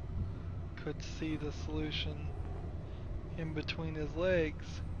could see the solution in between his legs?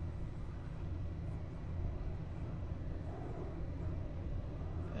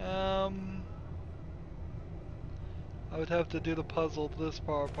 I would have to do the puzzle this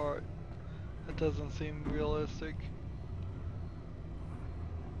far apart. That doesn't seem realistic.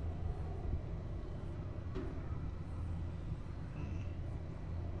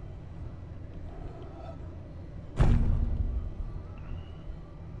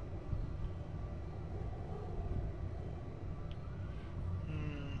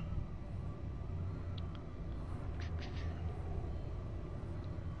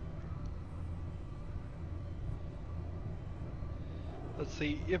 Let's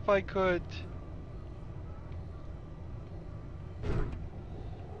see, if I could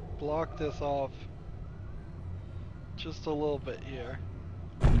block this off just a little bit here.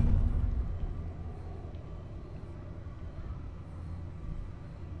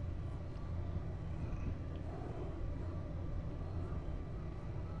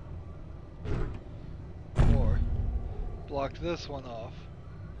 Or block this one off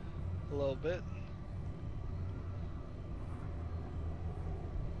a little bit.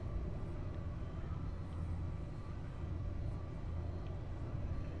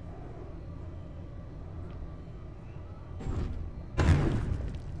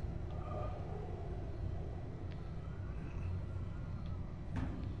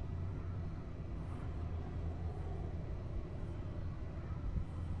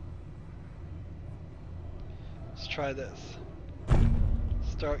 Let's try this.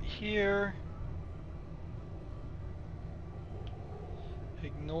 Start here.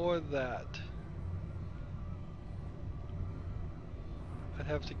 Ignore that. I'd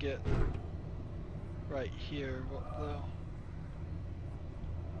have to get right here though.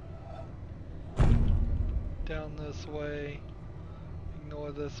 Down this way.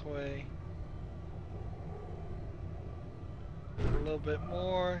 Ignore this way. A little bit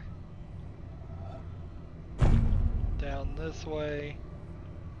more. Down this way.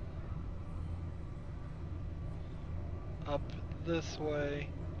 up this way.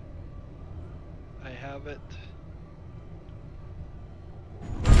 I have it.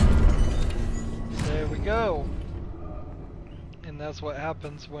 There we go. And that's what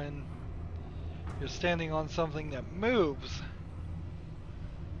happens when you're standing on something that moves.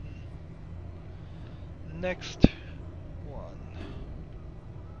 Next one.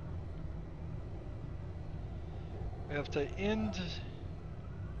 We have to end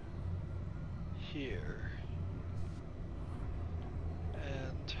here.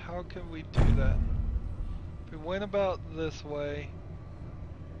 And how can we do that? If we went about this way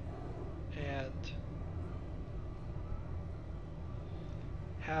and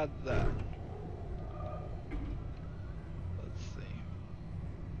had that. Let's see.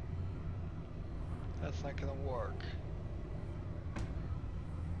 That's not gonna work.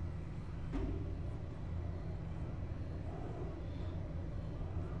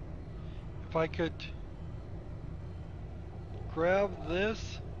 If I could grab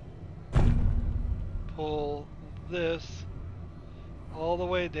this, pull this all the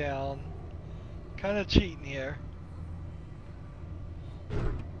way down, kind of cheating here,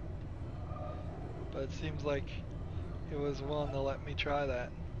 but it seems like it was willing to let me try that.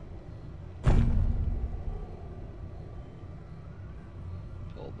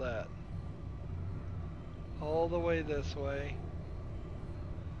 Pull that all the way this way.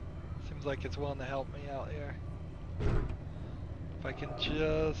 Seems like it's willing to help me out here. If I can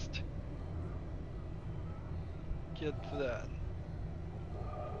just get to that.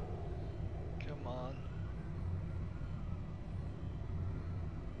 Come on.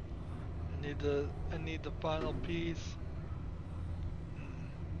 I need the final piece.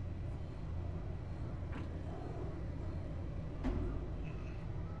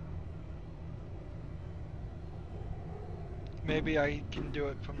 Maybe I can do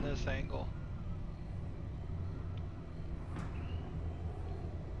it from this angle.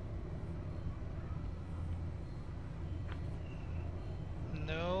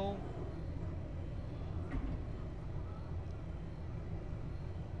 No.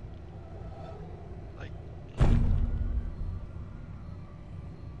 Like.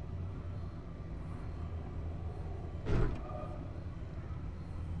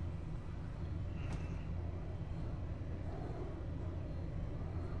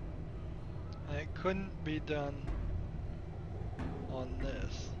 It couldn't be done on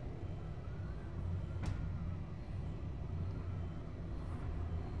this.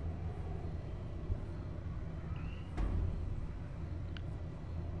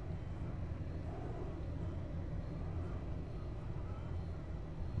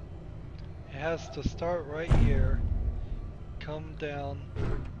 It has to start right here, come down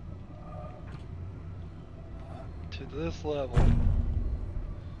to this level.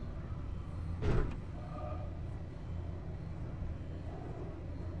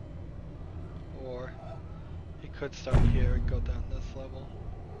 Or it could start here and go down this level.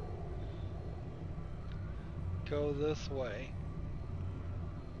 Go this way.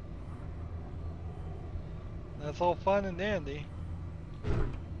 That's all fine and dandy.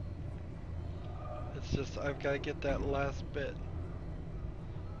 It's just I've got to get that last bit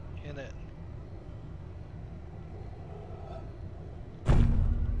in it.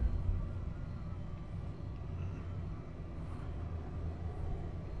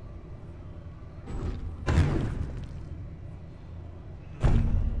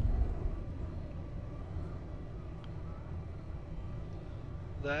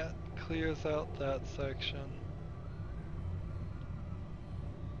 That clears out that section.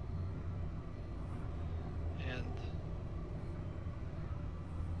 And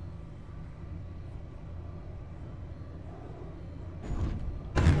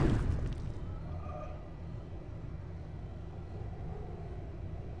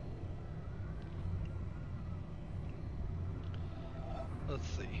let's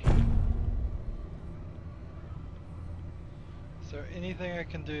see. Is there anything I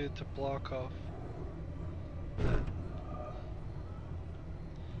can do to block off that?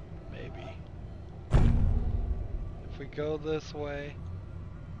 Maybe. If we go this way,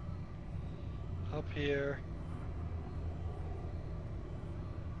 up here.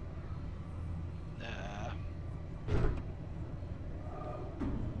 Nah.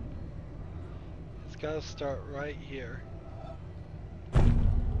 It's got to start right here. And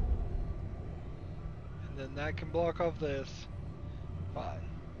then that can block off this. Fine.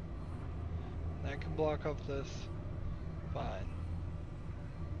 That can block off this. Fine.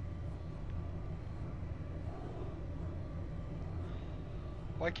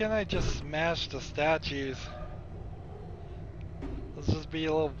 Why can't I just smash the statues? Let's just be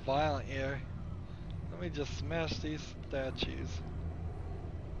a little violent here. Let Can't we just smash these statues?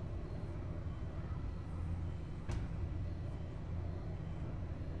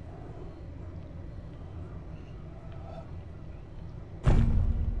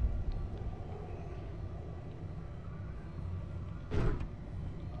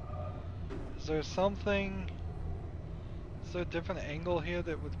 Is there something... Is there a different angle here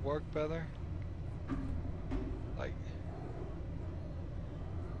that would work better? Like...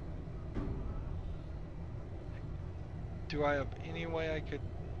 Do I have any way I could...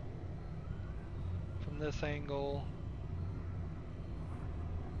 From this angle...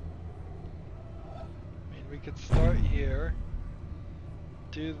 I mean, we could start here.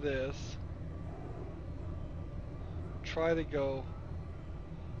 Do this. Try to go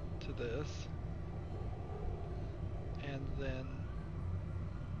to this. And then...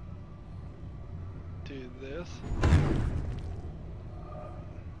 do this.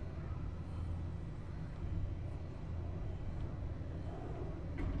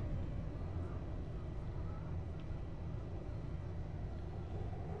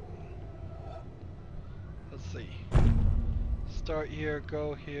 Let's see. Start here,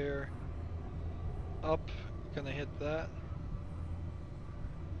 go here. Up, gonna hit that.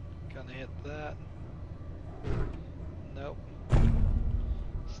 Gonna hit that. Nope.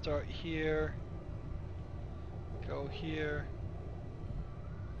 Start here. Go here.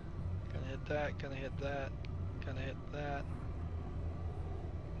 Gonna hit that, gonna hit that, gonna hit that.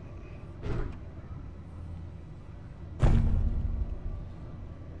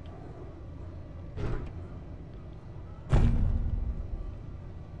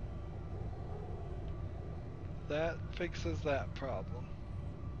 That fixes that problem.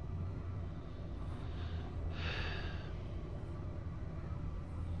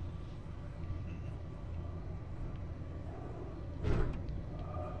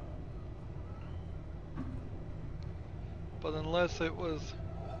 But unless it was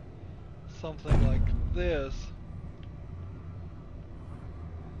something like this,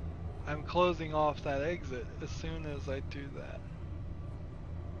 I'm closing off that exit as soon as I do that.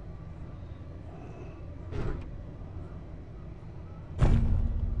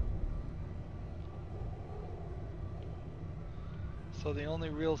 So the only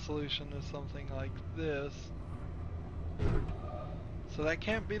real solution is something like this. So that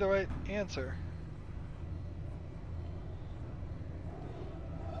can't be the right answer.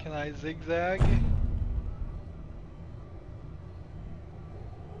 Can I zigzag?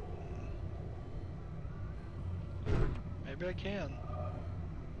 Maybe I can.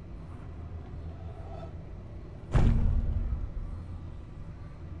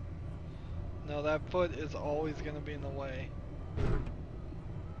 No, that foot is always going to be in the way.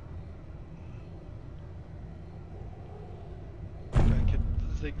 Maybe I could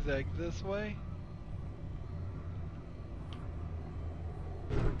zigzag this way.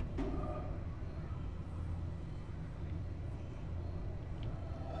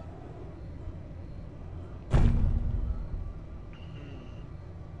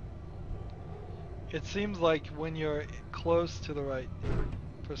 It seems like when you're close to the right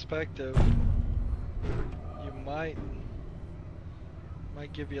perspective, you might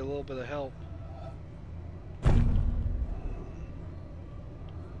give you a little bit of help.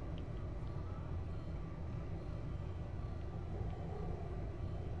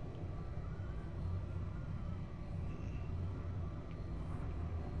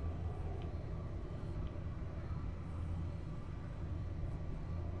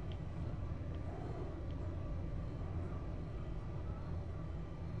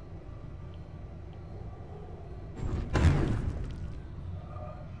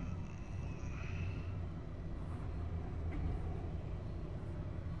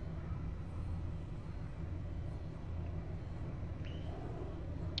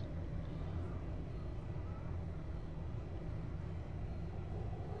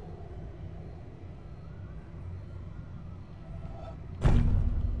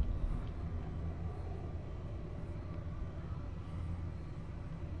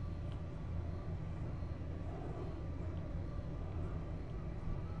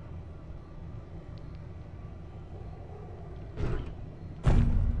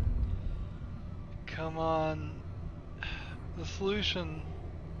 Come on. The solution...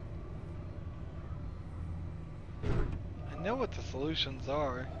 I know what the solutions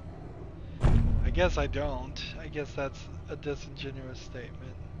are. I guess I don't. I guess that's a disingenuous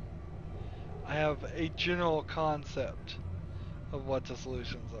statement. I have a general concept of what the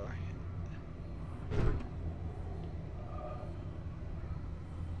solutions are.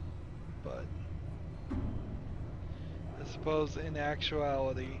 But I suppose in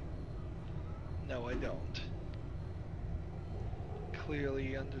actuality, No, I don't.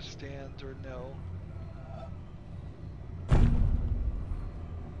 Clearly understand or know.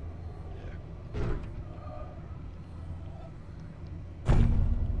 Yeah.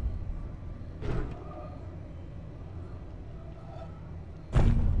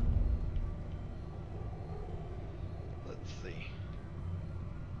 Let's see.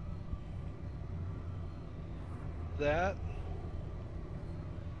 That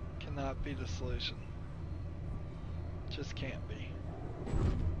cannot be the solution. Just can't be.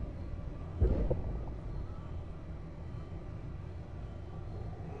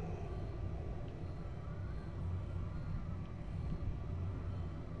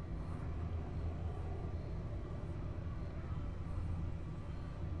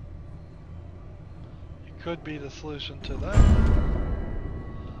 It could be the solution to that,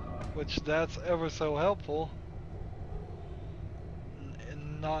 which that's ever so helpful,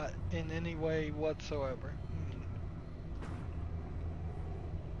 and not in any way whatsoever.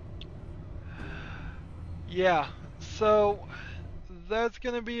 Yeah, so that's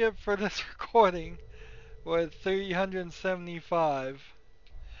gonna be it for this recording with 375.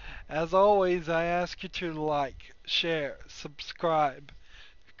 As always, I ask you to like, share, subscribe,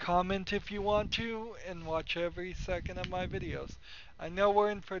 comment if you want to, and watch every second of my videos. I know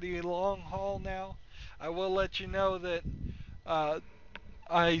we're in for the long haul now. I will let you know that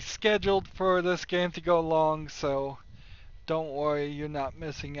I scheduled for this game to go long, so don't worry, you're not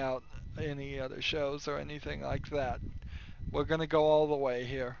missing out any other shows or anything like that. We're gonna go all the way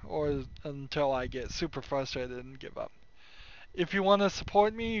here, or until I get super frustrated and give up. If you want to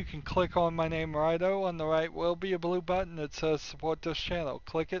support me, you can click on my name, Rydo. On the right will be a blue button that says support this channel.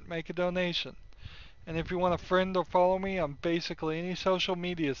 Click it, make a donation. And if you want to friend or follow me on basically any social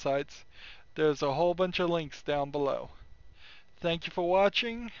media sites, there's a whole bunch of links down below. Thank you for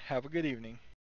watching. Have a good evening.